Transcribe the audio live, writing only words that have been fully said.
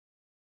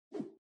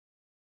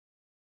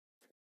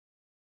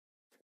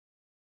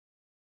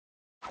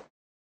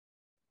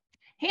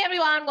Hey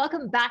everyone,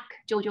 welcome back.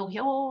 Jojo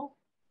here.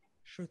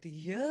 Shruti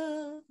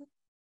here.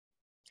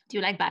 Do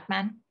you like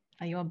Batman?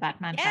 Are you a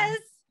Batman fan?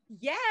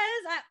 Yes,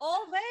 I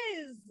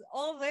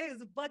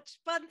always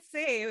बचपन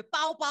से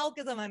पाव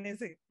के ज़माने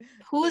से.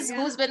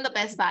 Who's been the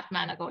best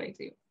Batman according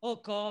to you? Oh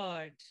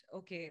God.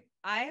 Okay.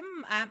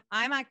 I'm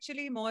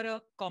actually more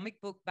a comic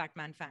book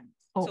Batman fan.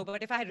 Oh. So,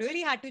 but if I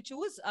really had to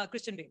choose,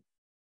 Christian Bale.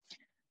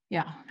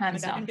 Yeah,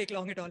 hands down. That didn't take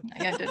long at all.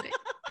 Yeah, did it?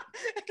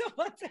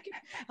 1 second.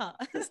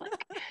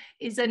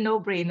 It's a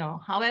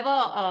no-brainer.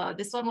 However,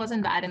 this one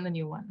wasn't bad in the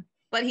new one,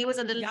 but he was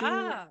a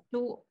little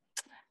too.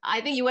 I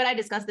think you and I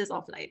discussed this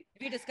offline.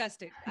 We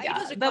discussed it. Yeah,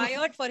 it was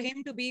required for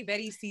him to be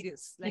very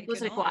serious. Like, it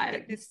was required.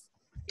 Like this,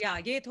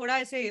 ये थोड़ा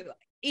ऐसे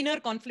inner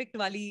conflict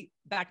वाली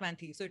Batman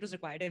थी. So it was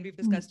required, and we've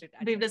discussed it.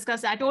 We've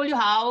discussed. I told you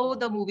how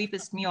the movie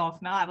pissed me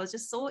off. Now I was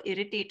just so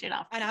irritated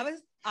after. And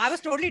I was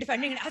totally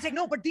defending it. I was like,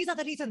 no, but these are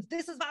the reasons.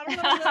 This is all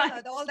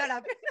that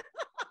happened.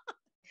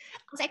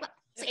 I was like,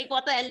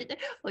 what the hell?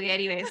 Okay,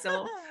 anyway,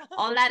 so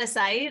all that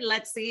aside,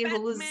 let's see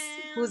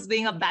who's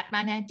being a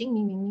Batman. Ding,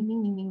 ding, ding, ding,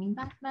 ding, ding, ding,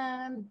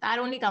 Batman. That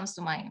only comes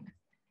to mind.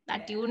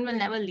 That tune will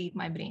never leave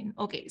my brain.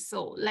 Okay,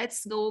 so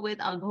let's go with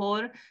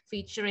Aghor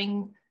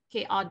featuring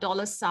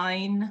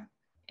 $,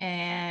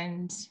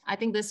 and I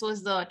think this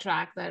was the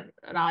track that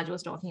Raj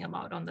was talking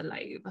about on the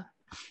live.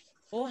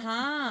 Oh,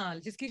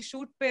 jiski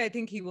shoot pe I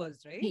think he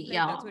was, right? Like,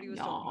 Yeah, that's what he was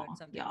talking about.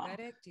 Something.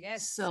 Correct.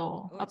 Yes.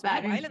 So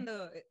apparently, a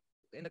while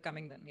in the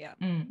coming then, yeah.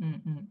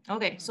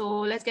 Okay, so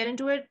let's get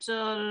into it.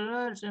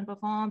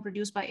 Performed,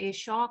 produced by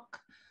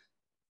A-Shock,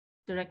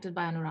 directed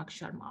by Anurag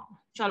Sharma.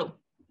 Chalo,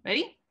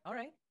 ready? All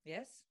right.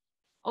 Yes.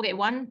 Okay,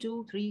 1,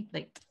 2, 3,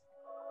 play.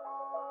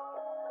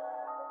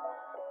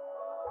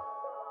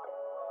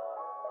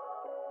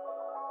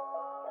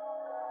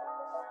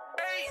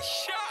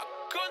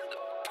 A-Shock on the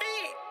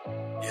beat.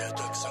 Yeah,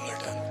 tak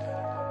संगठन.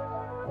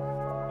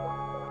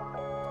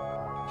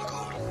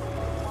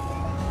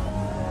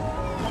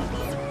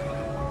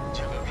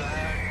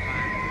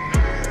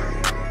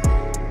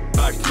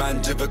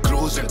 Batman जिवे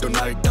cruising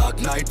tonight, dark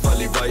night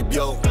वाली vibe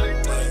yo.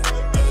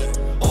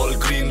 All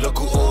green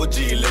लकू OG,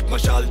 lit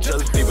मशाल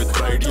जलती with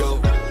pride yo.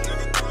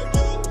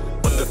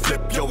 On the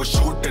flip yo, we're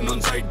shooting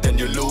on sight, then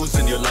you lose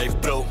in your life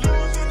bro.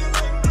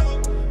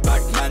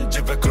 Batman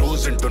जिवे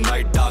cruising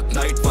tonight, dark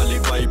night वाली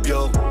vibe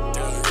yo.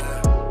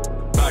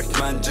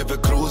 Batman जिवे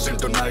cruising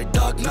tonight,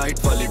 dark night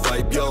वाली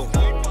vibe yo.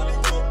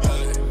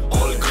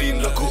 All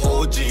green लकू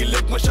OG,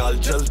 lit मशाल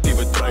जलती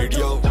with pride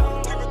yo.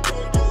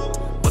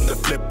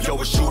 Flip, yo,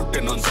 we're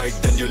shooting on sight,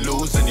 then you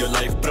lose in your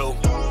life, bro.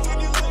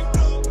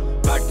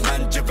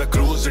 Batman, जिवे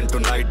cruising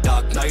tonight,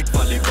 dark night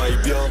वाली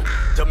vibe, yo.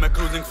 जब मैं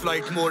cruising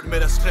flight mode,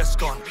 मेरा stress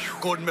gone.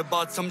 Code में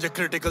बात समझे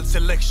critical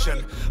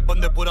selection.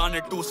 बंदे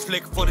पुराने too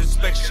slick for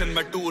inspection.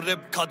 मैं too rib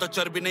खाता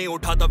चर्बी नहीं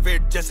उठाता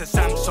weight जैसे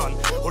Samson.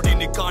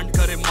 Houdini can't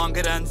करे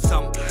मांगे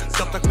ransom.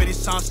 जब तक मेरी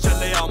सांस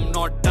चले, I'm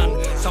not done.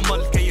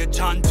 संभल के ये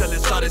जान चले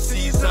सारे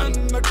season.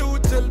 मैं too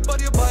chill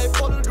पर ये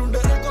bipolar ढूंढे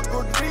एक और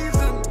good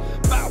reason.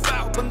 Bow,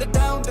 bow, bend it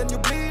down, then you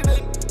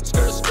bleeding.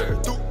 Skirt,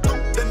 do,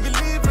 then we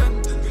leaving.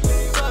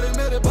 Sorry,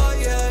 mere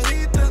bhai hai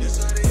heathen.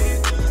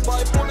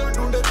 Bipolar,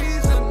 don't a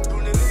reason.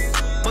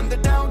 Bend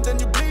it down, then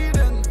you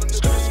bleeding.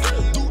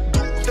 Skirt, do,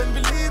 then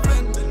we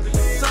leaving.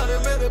 Sorry,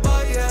 mere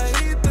bhai hai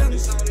heathen.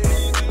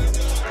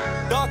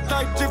 Dark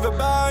night, jive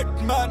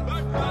Batman.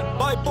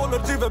 Bipolar,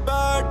 jive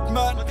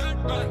Batman.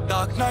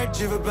 Dark night,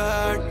 jive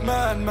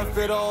Batman. मैं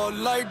फिर all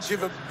light,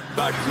 jive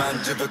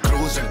Batman, jive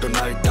cruising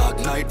tonight. Dark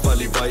night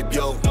वाली vibe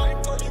yo.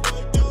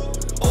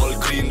 All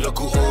green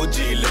लकू OG,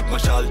 lit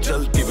मशाल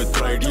जलती with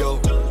pride yo.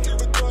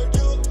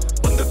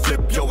 On the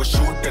flip yo, we're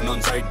shooting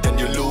on sight, then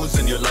you lose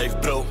in your life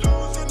bro.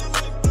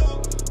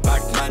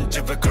 Batman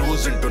जिवे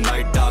cruising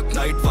tonight, dark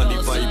night वाली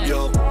vibe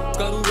yo.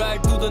 Karu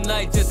ride through the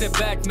night जैसे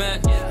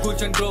Batman.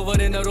 Gulshan Grover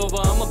in a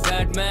rover, I'm a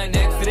bad man.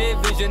 X-ray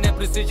vision है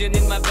precision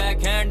in my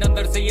backhand.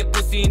 अंदर से ये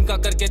pussy इनका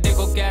करके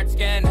देखो cat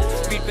scan.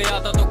 Beat पे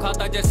आता तो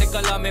खाता जैसे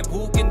कला में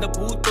भूख. In the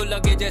booth तो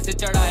लगे जैसे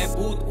चढ़ा है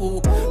भूत.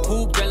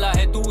 खूब जला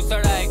है तू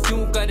सड़ा है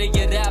क्यों करे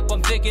ये rap.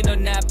 I'm taking a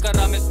nap कर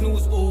रहा मैं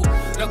snooze.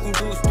 रखूं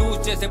deuce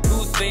जैसे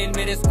Bruce Wayne.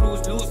 मेरे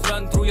screws loose,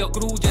 run through your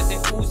crew जैसे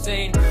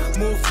Usain.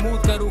 Move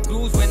smooth करूं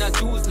cruise when I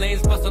choose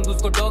lanes. पसंद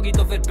उसको doggy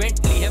तो फिर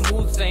Bentley है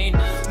mood sane.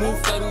 Move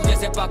करूं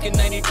जैसे Pac in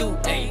 92,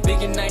 ayy,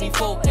 Big in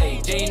 94,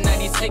 ayy, J in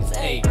 96,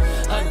 ayy.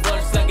 Hard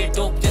words लगे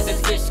dope जैसे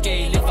fish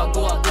scale. If I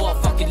go,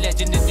 fucking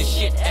legend in this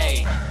shit,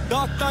 ayy.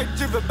 Dark night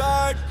jive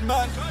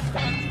Batman.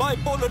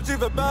 Bipolar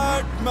jive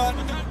Batman.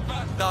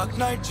 Dark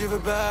night jive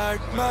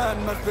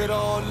Batman. मैं फिर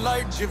all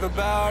light jive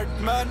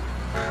Batman.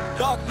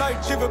 Dark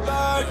night jive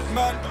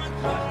Batman.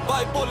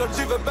 Bipolar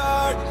jive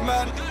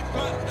Batman.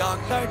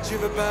 Dark night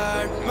jive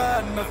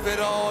Batman. मैं फिर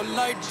all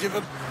night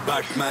jive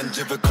Batman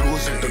jive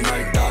cruising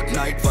tonight. Dark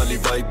night वाली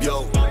vibe yo.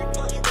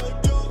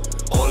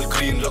 All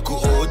green लकू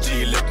OG,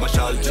 lit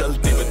मशाल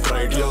जलती with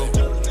pride yo.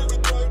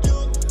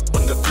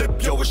 On the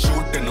flip yo, we're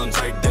shooting on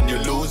sight, then you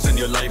lose in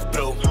your life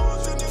bro.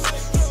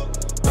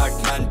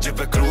 Batman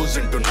jive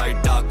cruising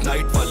tonight, dark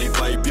night वाली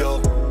vibe yo.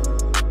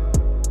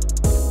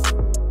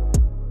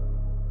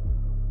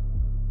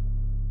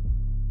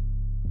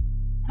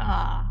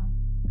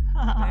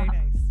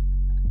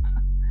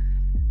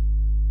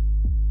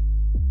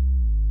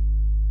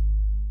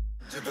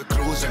 We're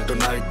cruising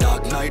tonight,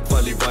 dark night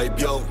wali vibe,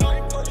 yo.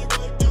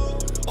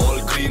 All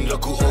green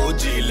rakhu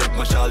OG, let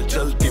mashal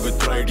jalti with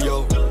pride,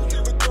 yo.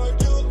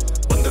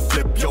 On the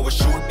flip, yo, we're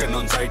shooting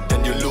on sight,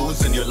 then you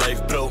lose in your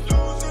life, bro.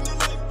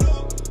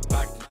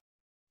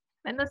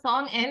 When the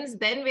song ends,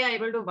 then we are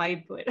able to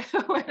vibe to it.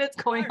 When it's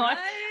going on,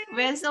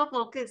 we're so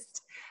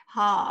focused.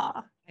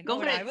 Ha. Go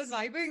for it. I was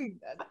vibing.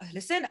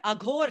 Listen,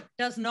 Aghor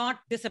does not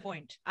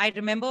disappoint. I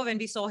remember when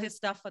we saw his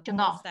stuff for the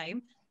first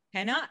time.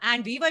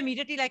 And we were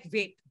immediately like,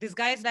 wait, this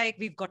guy is like,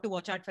 we've got to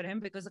watch out for him,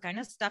 because the kind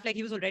of stuff, like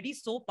he was already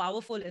so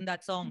powerful in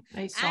that song.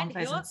 Very strong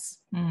presence.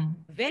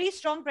 Very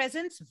strong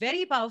presence,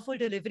 very powerful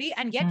delivery,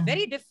 and yet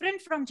very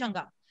different from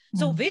Changa.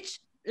 So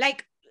which,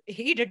 like,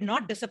 he did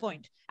not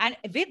disappoint. And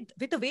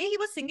with the way he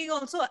was singing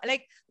also,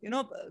 like, you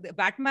know,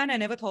 Batman, I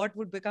never thought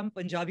would become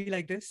Punjabi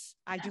like this.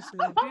 I just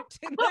loved it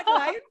in that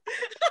line.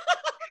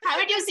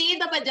 Haven't you seen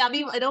the Punjabi?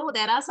 You know,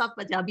 there are some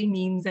Punjabi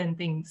memes and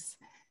things.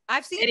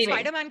 I've seen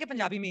Spider-Man ke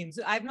Punjabi memes.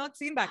 I've not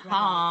seen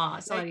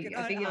Batman. Sorry, like,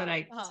 I think you're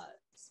right.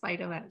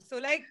 Spider-Man.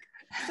 So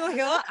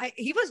here,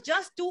 he was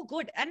just too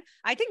good. And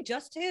I think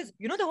just his,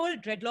 you know, the whole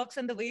dreadlocks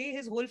and the way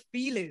his whole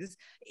feel is,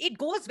 it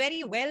goes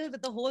very well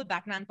with the whole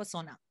Batman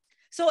persona.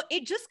 So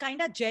it just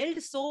kind of gelled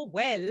so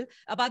well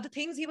about the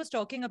things he was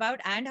talking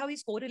about and how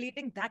he's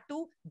correlating that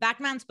to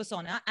Batman's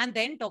persona and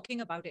then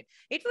talking about it.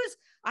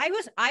 I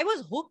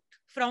was hooked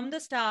from the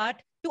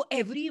start to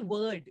every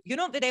word, you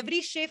know, with every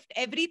shift,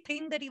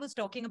 everything that he was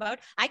talking about.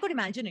 I could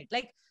imagine it.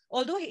 Like,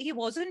 although he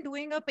wasn't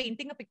doing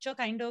painting a picture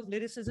kind of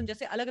lyricism,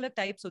 just alag-alag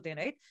types hote hain,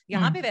 right?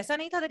 Yahan pe waisa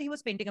nahi tha that he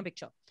was painting a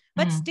picture.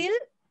 But still,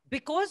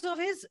 because of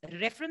his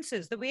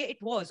references, the way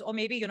it was, or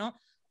maybe, you know,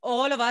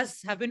 all of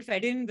us have been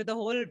fed in with the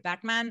whole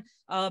Batman,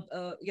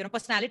 you know,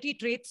 personality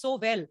trait so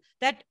well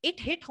that it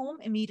hit home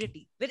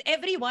immediately. With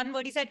every one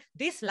word he said,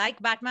 this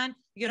like Batman,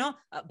 you know,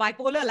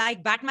 bipolar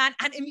like Batman.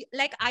 And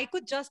like, I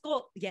could just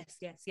go, yes,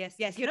 yes, yes,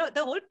 yes. You know,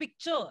 the whole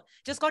picture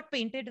just got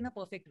painted in a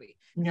perfect way.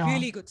 Yeah.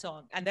 Really good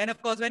song. And then,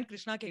 of course, when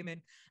Krsna came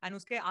in and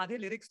uske aadhe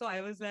lyrics, so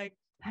I was like,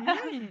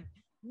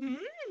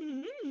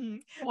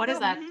 what is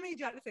that?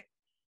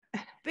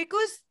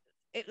 Because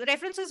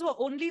references were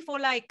only for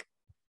like,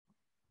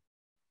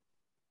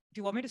 do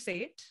you want me to say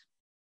it?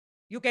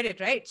 You get it,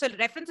 right? So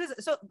references.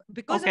 So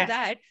because of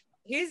that,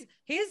 his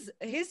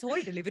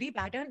whole delivery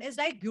pattern is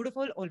like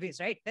beautiful always,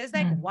 right? There's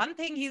like one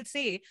thing he'll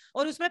say,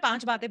 और उसमें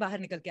 5 बातें बाहर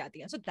निकल के आती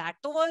हैं. So that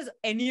was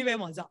anyway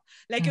maza.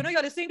 Like, you know,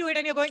 you're listening to it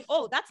and you're going,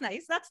 oh, that's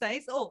nice. That's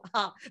nice. Oh,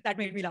 that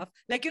made me laugh.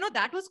 Like, you know,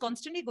 that was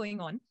constantly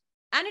going on.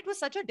 And it was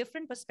such a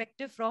different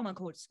perspective from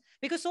Aghor's.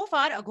 Because so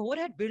far, Aghor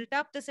had built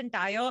up this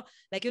entire,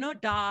 like, you know,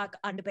 dark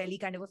underbelly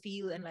kind of a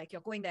feel. And like,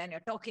 you're going there and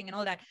you're talking and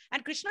all that.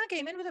 And Krsna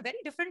came in with a very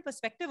different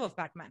perspective of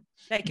Batman.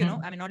 Like, you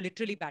know, I mean, not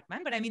literally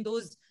Batman, but I mean,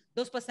 those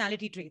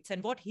personality traits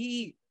and what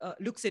he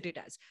looks at it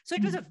as. So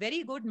it was a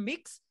very good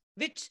mix,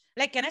 which,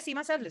 like, can I see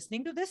myself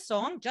listening to this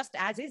song just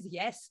as is?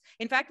 Yes.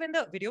 In fact, when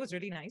the video was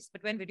really nice,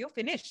 but when video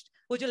finished,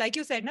 which, like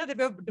you said, na, that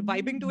we were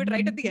vibing to it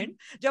right at the end,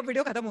 jab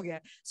video khatam ho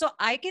gaya. So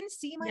I can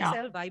see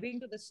myself vibing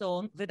to the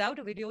song without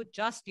a video,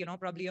 just, you know,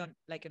 probably on,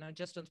 like, you know,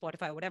 just on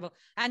Spotify or whatever,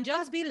 and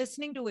just be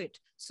listening to it.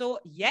 So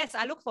yes,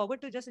 I look forward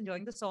to just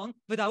enjoying the song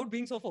without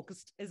being so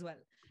focused as well.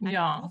 And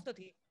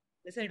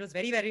listen, it was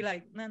very, very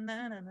like, na,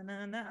 na, na,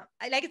 na, na.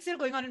 I like it's still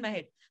going on in my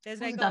head. There's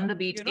like done the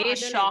beat. You know,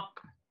 shock.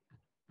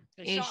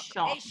 A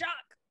shock.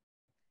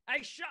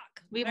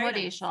 We've heard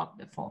A Shock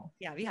before.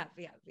 Yeah, we have.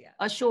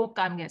 Ashok,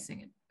 I'm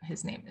guessing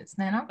his name is.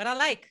 No? But I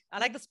like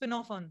the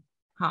spin-off on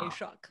A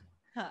Shock.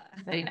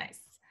 Very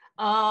nice.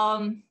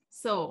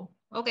 So,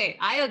 okay,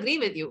 I agree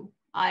with you.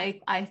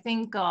 I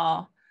think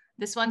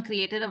this one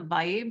created a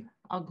vibe,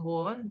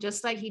 Aghor,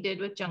 just like he did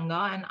with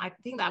Changa. And I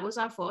think that was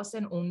our first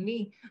and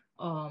only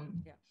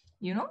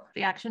you know,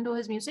 reaction to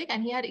his music.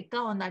 And he had Ikka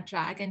on that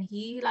track and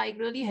he like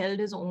really held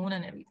his own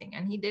and everything.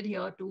 And he did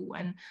here too.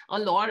 And a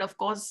lot, of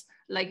course,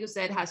 like you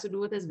said, has to do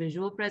with his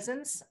visual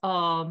presence.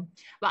 But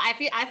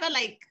I felt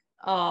like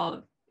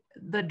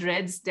the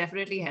dreads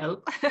definitely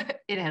help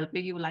in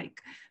helping you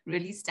like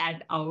really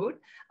stand out.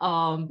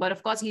 But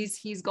of course,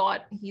 he's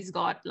got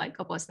like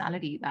a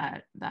personality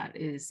that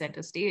is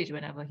center stage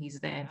whenever he's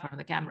there in front of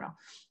the camera.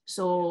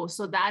 So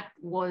that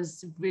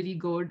was really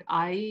good.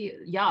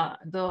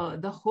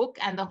 The hook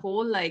and the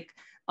whole like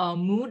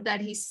mood that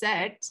he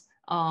set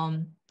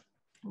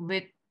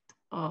with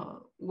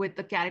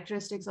the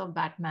characteristics of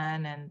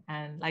Batman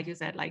and like you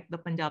said, like the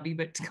Punjabi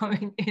bit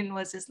coming in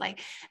was just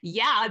like,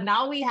 yeah,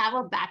 now we have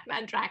a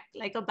Batman track,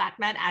 like a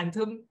Batman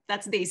anthem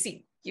that's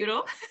Desi, you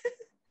know?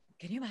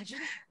 Can you imagine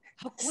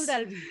how cool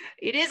that'll be?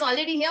 It is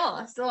already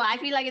here. So I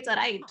feel like it's all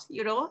right,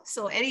 you know?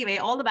 So anyway,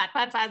 all the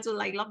Batman fans will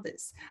like love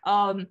this.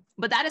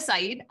 But that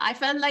aside, I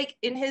felt like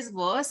in his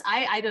verse,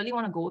 I really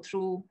want to go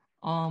through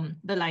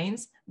the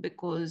lines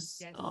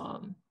because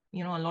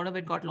you know, a lot of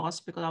it got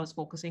lost because I was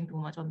focusing too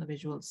much on the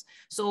visuals.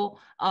 So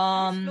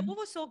the flow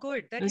was so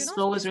good that, you know,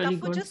 flow was really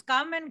stuff would just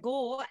come and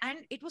go, and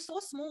it was so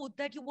smooth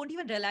that you won't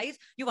even realize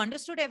you've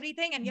understood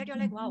everything, and yet you're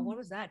like, wow, what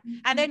was that?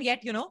 And then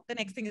yet, you know, the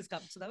next thing has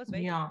come. So that was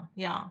very good.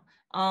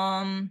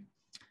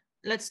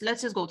 let's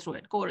just go through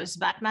it. Chorus: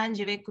 Batman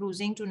jive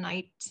cruising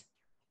tonight.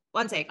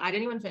 One sec, I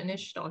didn't even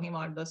finish talking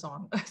about the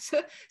song.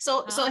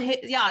 So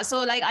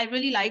like I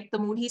really liked the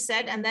mood he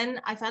said, and then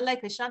I felt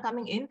like Krsna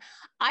coming in.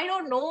 I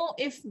don't know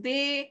if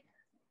they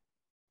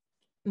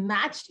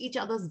matched each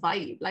other's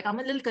vibe. Like I'm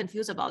a little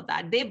confused about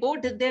that. They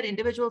both did their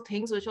individual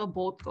things, which were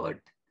both good.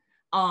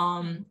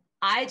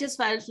 I just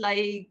felt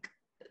like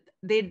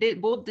they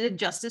both did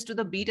justice to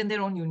the beat in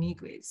their own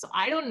unique ways. So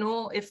I don't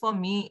know if for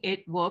me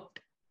it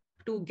worked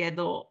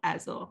together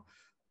as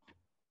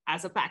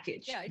a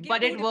package. Yeah,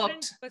 but it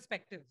worked.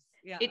 Perspectives.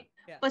 Yeah,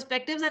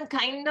 perspectives and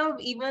kind of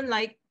even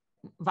like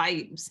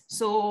vibes.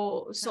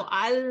 So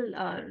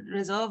I'll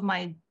reserve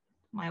my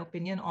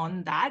opinion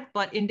on that.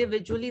 But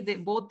individually,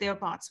 both their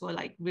parts were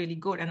like really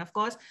good. And of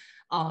course,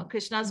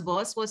 Krishna's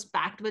verse was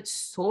packed with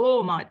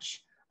so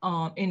much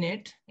in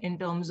it in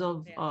terms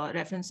of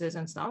references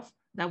and stuff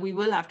that we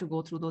will have to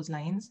go through those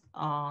lines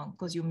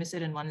because you miss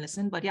it in one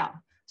listen. But yeah,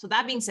 so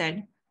that being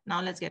said,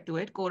 now let's get to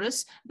it.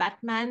 Chorus: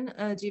 Batman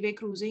jive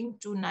cruising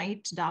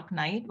tonight, dark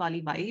night,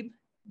 wali vibe,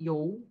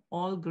 yo,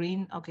 all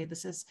green. Okay,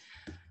 this is,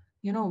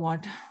 you know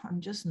what?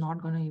 I'm just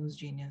not going to use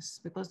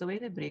Genius because the way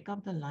they break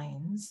up the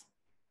lines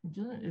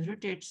just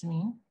irritates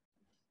me.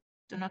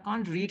 Then I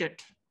can't read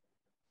it.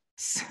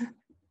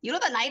 You know,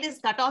 the line is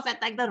cut off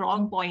at like the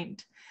wrong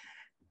point.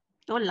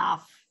 Don't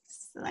laugh.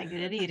 It's like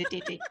really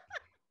irritating.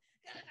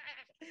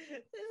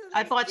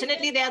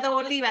 Unfortunately, they are the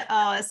only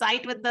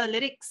site with the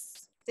lyrics.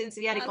 Since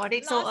we are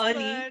recording so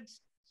early.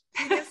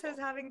 Genius is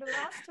having the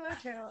last word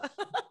here.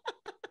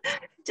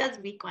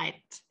 Just be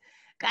quiet.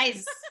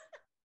 Guys.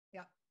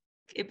 Yeah.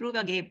 Improve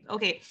your game.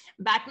 Okay.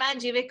 Batman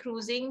jive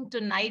cruising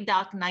tonight,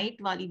 dark night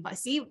wali vibe.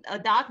 See, a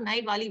dark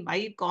night wali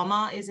vibe,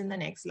 comma is in the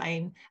next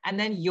line. And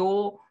then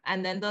yo,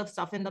 and then the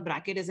stuff in the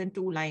bracket is in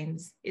 2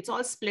 lines. It's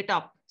all split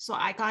up. So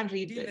I can't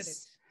read Deal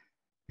this.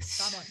 With it.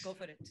 Come on, go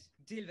for it.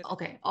 Deal with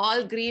okay.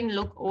 All green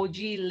look OG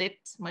lit.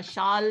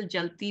 Mashal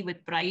jalti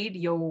with pride.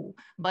 Yo.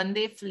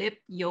 Bande flip.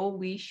 Yo.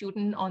 We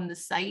shooting on the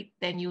site.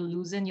 Then you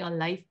losing your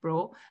life,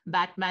 bro.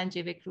 Batman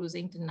jive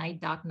cruising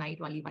tonight. Dark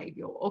night wali vibe.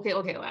 Yo. Okay.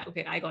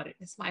 I got it.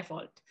 It's my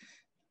fault.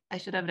 I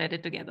should have read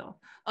it together.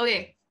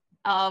 Okay.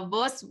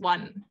 Verse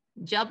 1.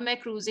 Jab main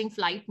cruising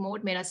flight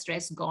mode. Mera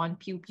stress gone.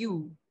 Pew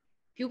pew.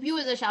 Pew pew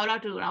is a shout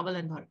out to Raval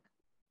and Bharg.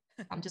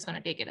 I'm just going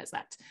to take it as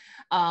that.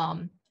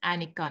 And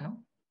Ikka, no?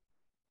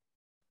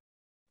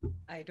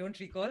 I don't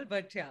recall,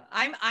 but yeah,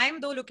 I'm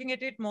though looking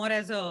at it more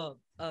as a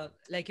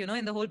like, you know,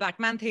 in the whole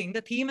Batman thing, the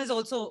theme is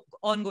also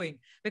ongoing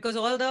because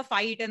all the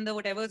fight and the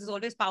whatever is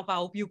always pow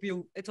pow pew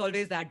pew. It's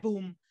always that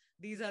boom.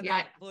 These are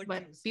the word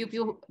but cues. pew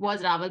pew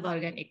was Raval,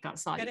 Bharg and Ikka.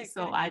 Sorry, correct.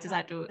 I just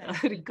had to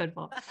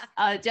reconfirm.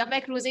 Jab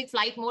main cruising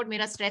flight mode,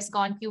 mera stress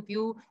gone. Pew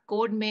pew.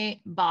 Code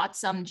mein baat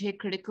samjhe,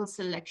 critical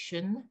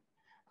selection.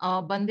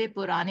 Bande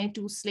purane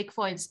too slick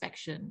for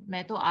inspection.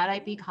 मैं तो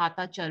RIP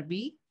खाता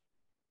चर्बी.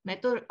 मैं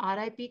तो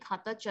RIP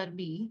खाता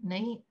चर्बी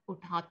नहीं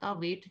उठाता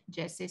वेट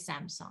जैसे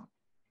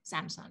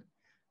सैमसंग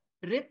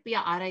रिप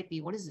या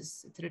RIP. What is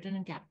this? It's written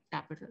in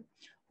capital.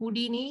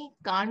 Houdini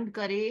कांड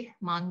करे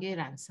मांगे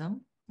ransom.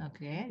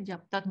 Okay. जब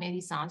तक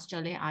मेरी सांस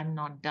चले I'm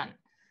not done.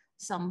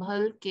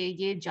 संभल के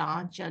ये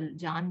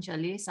जान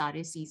चले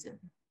सारे season.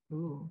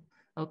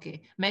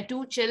 Okay. मैं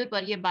too chill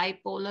पर ये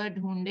bipolar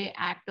ढूंढे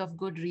act of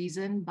good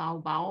reason.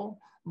 Bow.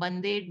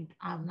 Bande,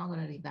 I'm not going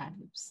to read that.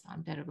 Oops,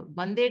 I'm terrible.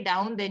 Bande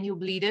down, then you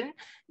bleed in.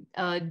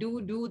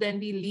 Do, then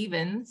we leave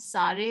in.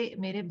 Sare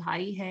mere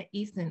bhai hai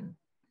Ethan.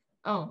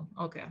 Oh,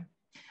 okay.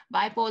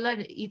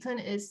 Bipolar Ethan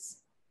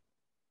is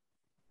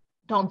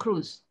Tom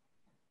Cruise.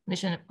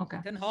 Mission, okay.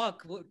 Ethan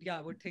Hawke,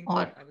 I would think.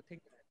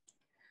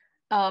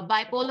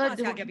 Bipolar.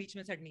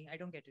 I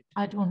don't get it.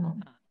 I don't know.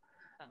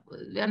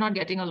 We are not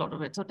getting a lot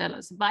of it, so tell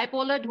us.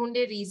 Bipolar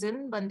ढूंढे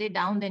reason, bande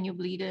down, then you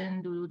bleed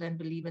in, do then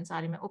believe in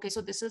sare mein. Okay,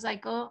 so this is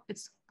like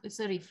it's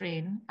a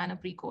refrain and a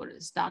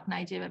pre-chorus. Dark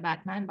night jive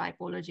Batman,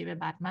 bipolar jive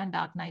Batman,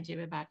 dark night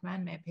jive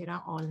Batman, main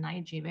phira all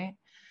night jive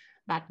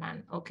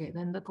Batman. Okay,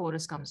 then the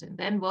chorus comes in.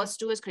 Then verse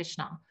 2 is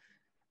Krsna.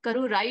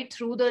 Karu right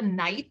through the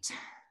night,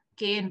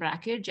 K in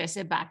bracket,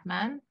 jaise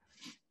Batman.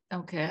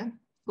 Okay.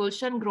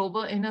 Gulshan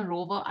Grover in a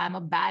rover, I'm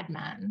a bad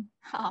man.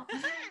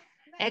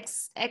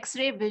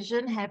 X-ray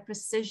vision hai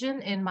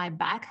precision in my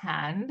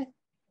backhand.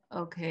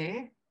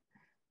 Okay.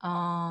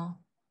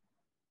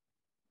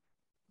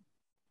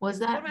 Was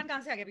that?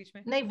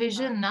 No,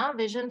 Vision, na?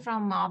 Vision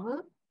from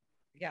Marvel.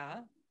 Yeah.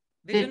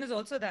 Vision is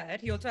also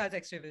that. He also has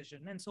X-ray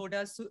vision. And so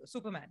does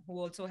Superman, who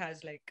also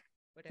has like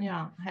whatever.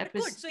 Yeah.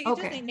 Good. So you're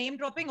just name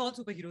dropping all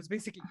superheroes,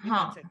 basically. In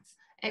that sense.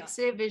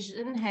 X-ray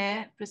vision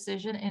hai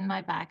precision in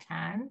my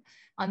backhand.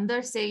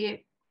 Andar se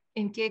ye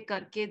inke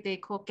karke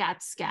dekho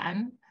cat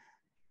scan.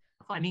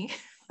 Funny.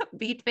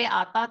 Beat पे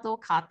आता तो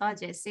खाता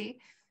जैसे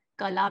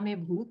कला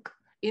में भूख.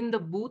 In the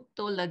booth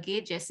तो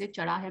लगे जैसे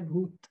चढ़ा है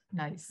भूत.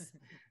 Nice.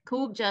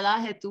 खूब जला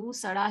है तू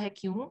सड़ा है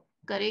क्यों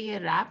करे ये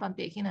rap. I'm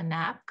taking a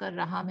nap कर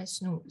रहा मैं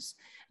snooze.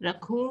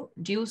 रखूं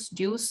deuce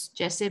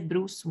जैसे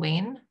Bruce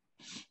Wayne.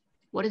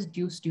 What is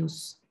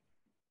deuce?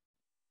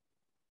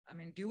 I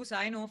mean, deuce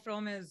I know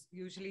from is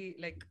usually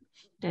like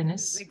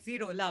tennis. Like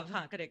zero, love,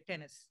 correct,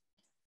 tennis.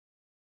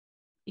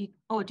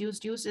 Oh,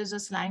 deuce is a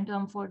slang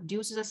term for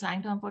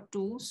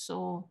two.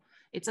 So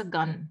it's a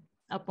gun,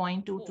 a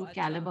 .22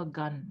 caliber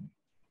gun.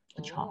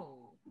 Oh.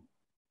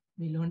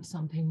 We learned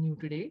something new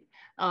today.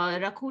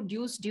 Rakhu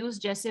deuce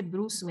jaise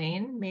Bruce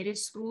Wayne. Mere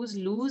screws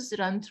loose,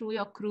 run through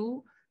your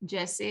crew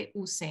jaise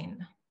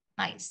Usain.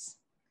 Nice.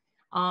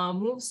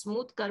 Move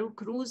smooth, karu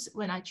cruise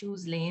when I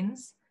choose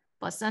lanes.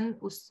 Pasand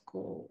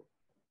usko.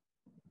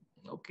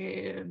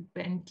 Okay,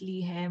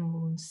 Bentley hai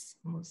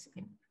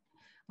Muslim.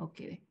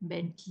 Okay,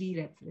 Bentley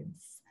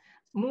reference.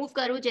 Move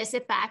karu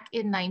jaise pack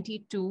in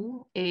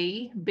 92,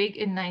 A, big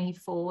in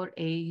 94,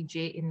 A,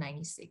 J in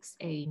 96,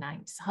 A,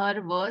 nice.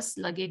 Her verse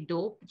lage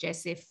dope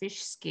jaise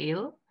fish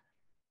scale.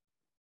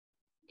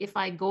 If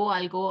I go,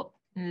 I'll go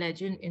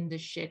legend in the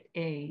shit,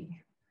 A.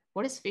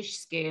 What is fish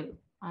scale?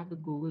 I have to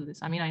Google this.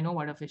 I mean, I know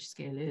what a fish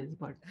scale is,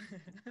 but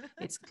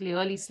it's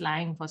clearly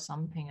slang for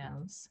something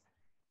else.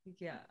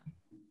 Yeah.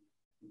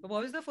 But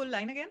what was the full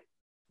line again?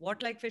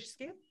 What like fish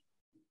scale?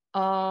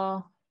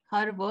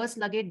 Her verse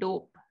lage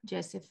dope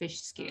jaise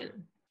fish scale.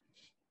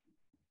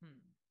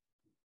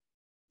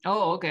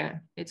 Oh, okay.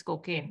 It's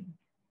cocaine.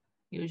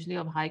 Usually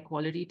of high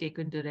quality,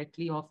 taken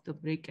directly off the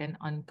brick and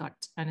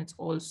uncut. And it's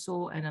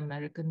also an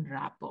American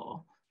rapper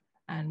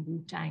and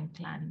Wu-Tang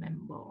Clan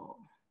member.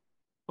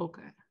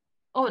 Okay.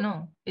 Oh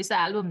no, it's the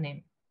album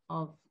name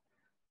of.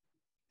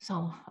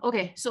 So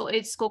okay, so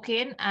it's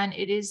cocaine and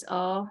it is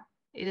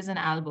an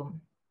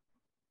album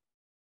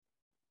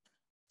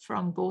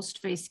from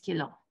Ghostface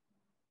Killer.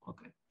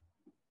 Okay.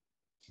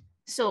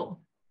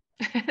 So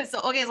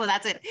so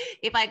that's it.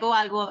 If I go,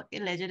 I'll go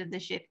legend in the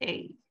shit,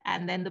 A,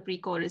 and then the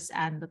pre-chorus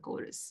and the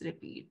chorus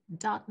repeat.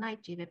 Dark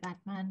Knight, Jive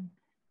Batman.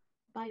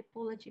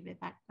 Bipolar, Jive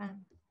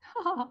Batman.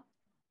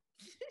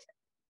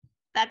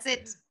 That's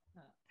it.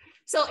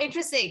 So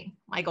interesting.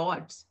 My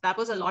God, that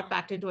was a lot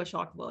packed into a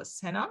short verse,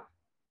 Henna?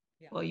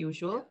 Yeah. Per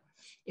usual.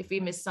 Yeah. If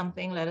we missed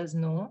something, let us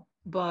know.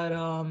 But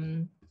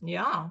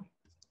yeah,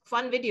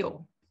 fun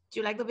video. Do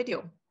you like the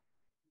video?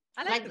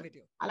 I like the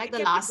video. I like the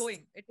last.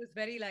 Going. It was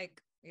very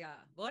like, yeah.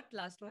 What?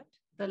 Last what?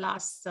 The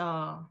last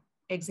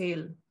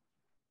exhale.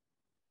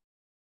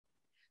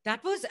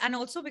 That was, and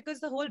also because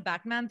the whole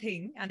Batman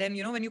thing, and then,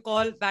 you know, when you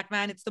call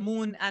Batman, it's the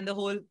moon and the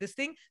whole, this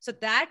thing. So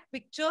that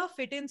picture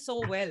fit in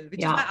so well, which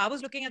is why I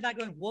was looking at that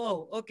going,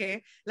 whoa,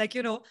 okay. Like,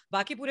 you know,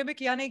 बाकी पूरे में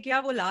किया नहीं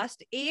किया, वो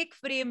last एक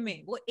frame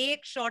में, वो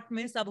एक shot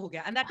में सब हो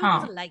गया. And that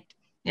was a light.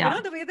 Yeah. You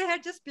know, the way they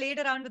had just played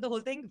around with the whole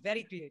thing,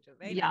 very creative,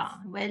 right? Yeah,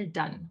 well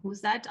done.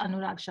 Who's that?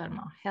 Anurag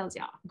Sharma. Hells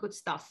yeah, good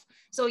stuff.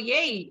 So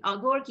yay,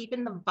 Aghor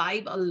keeping the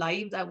vibe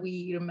alive that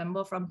we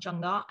remember from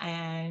Changa,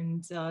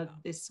 and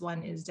this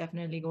one is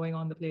definitely going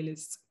on the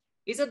playlist.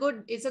 It's a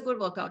good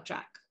workout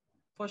track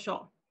for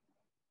sure.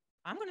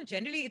 I'm gonna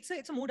generally, it's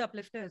a mood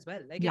uplifter as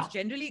well. Like it's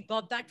generally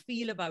got that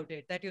feel about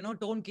it that, you know,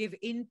 don't give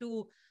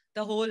into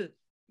the whole,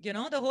 you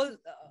know,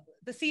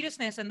 the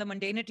seriousness and the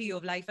mundanity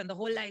of life and the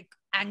whole like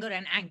anger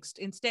and angst.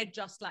 Instead,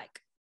 just like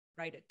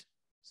write it.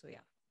 So yeah,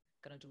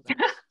 gonna do that.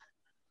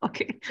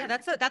 Okay. Yeah,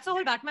 that's the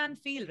whole Batman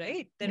feel,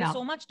 right? There is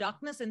so much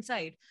darkness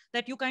inside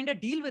that you kind of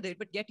deal with it,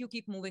 but yet you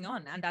keep moving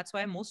on. And that's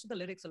why most of the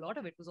lyrics, a lot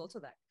of it was also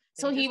that.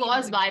 So he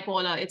was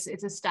bipolar. It's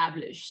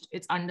established.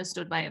 It's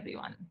understood by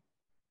everyone.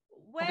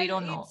 Well, we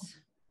don't know.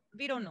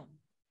 We don't know.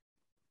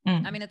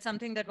 I mean, it's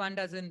something that one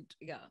doesn't,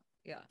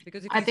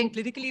 because if he's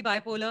clinically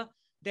bipolar,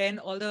 then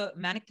all the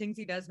manic things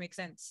he does make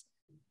sense.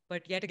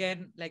 But yet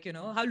again, like, you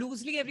know, how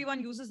loosely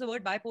everyone uses the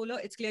word bipolar,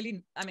 it's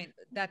clearly, I mean,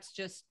 that's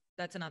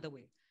another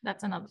way.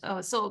 That's another.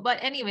 But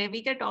anyway,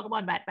 we can talk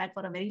about Batman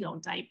for a very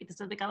long time. It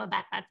will become a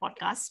Batman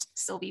podcast.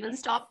 So we will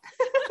stop.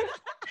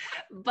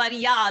 But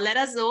yeah, let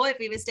us know if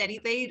we missed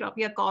anything. Drop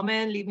me a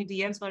comment, leave me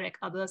DMs for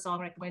other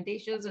song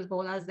recommendations. Just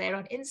follow us there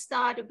on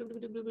Insta.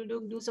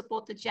 Do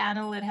support the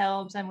channel. It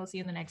helps. And we'll see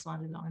you in the next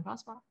one. Live long and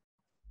prosper.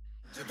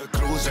 We're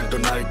cruising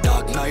tonight,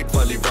 dark night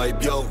wali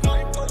vibe, yo.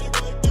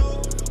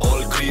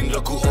 All green,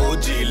 rakhu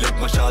OG, lit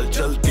mashal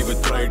jalti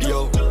with pride,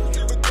 yo.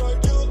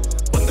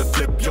 On the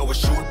flip, yo, we're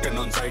shooting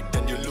on sight,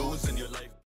 then you